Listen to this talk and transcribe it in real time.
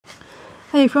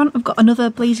Hey everyone, I've got another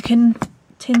Blaziken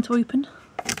tin to open.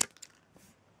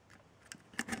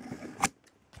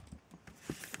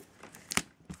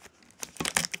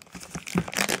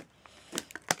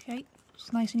 Okay,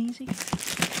 it's nice and easy.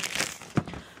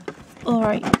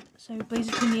 Alright, so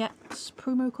Blaziken EX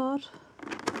promo card.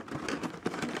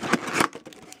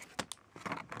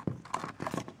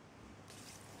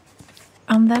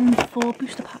 And then 4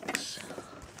 booster packs.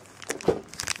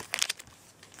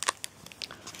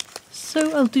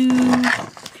 So I'll do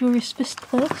Furious Fist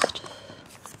first.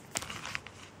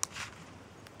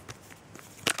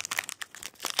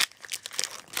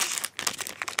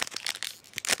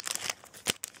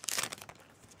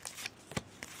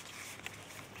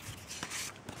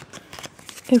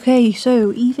 Okay,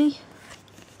 so Eevee,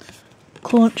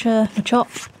 Clauncher,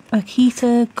 Machop,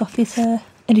 Akita, Gothita,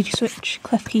 Energy Switch,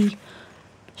 Klefki,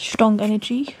 Strong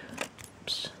Energy,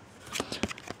 oops.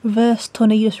 Reverse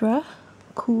Tornadus Rare,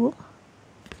 cool.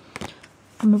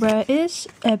 And the rare is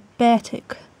a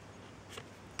Beartic.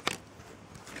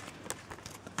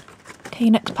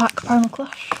 Okay, next pack, Primal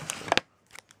Clash.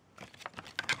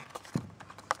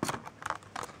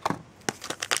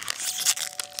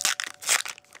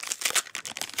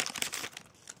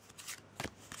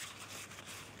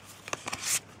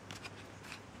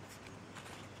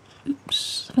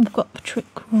 Oops, I think I've got the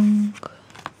trick wrong.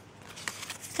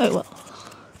 Oh well.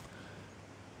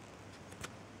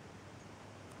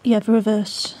 Yeah, the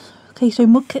reverse. Okay, so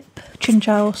Mudkip,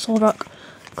 Chinchou, Solrock,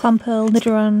 Clamperl,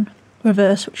 Nidoran,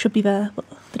 reverse, which should be there, but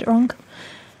I did it wrong.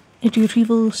 Energy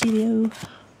Retrieval, Celio.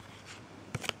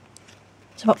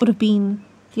 So that would have been,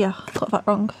 yeah, I got that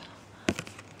wrong.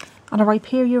 And a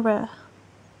Rhyperior rare.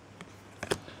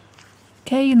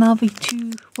 Okay, now the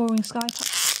 2 Roaring Sky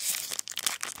packs.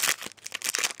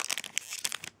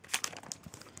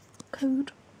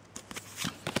 Code.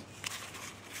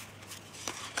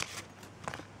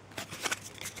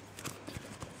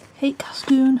 Hey,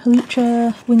 Cascoon,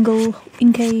 Hawlucha, Wingull,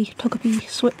 Inkay, Togepi,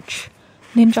 Switch,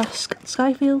 Ninjask,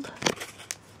 Skyfield.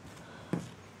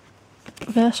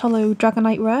 Reverse Hollow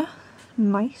Dragonite rare,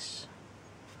 nice.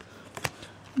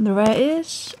 And the rare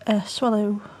is a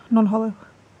Swallow, non-hollow.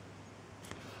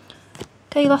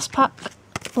 Okay, last pack,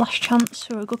 last chance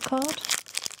for a good card.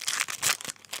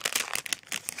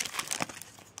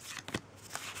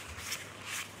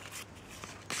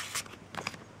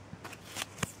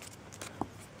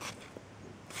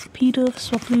 Pidove,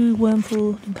 Swablu,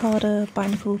 Wurmple, Nincada,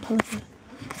 Binacle, Pelipper,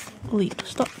 Elite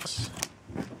Stocks,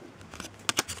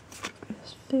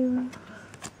 Sphero,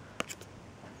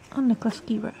 and Nicholas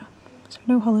Rare. So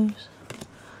no hollows.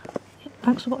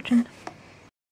 Thanks for watching.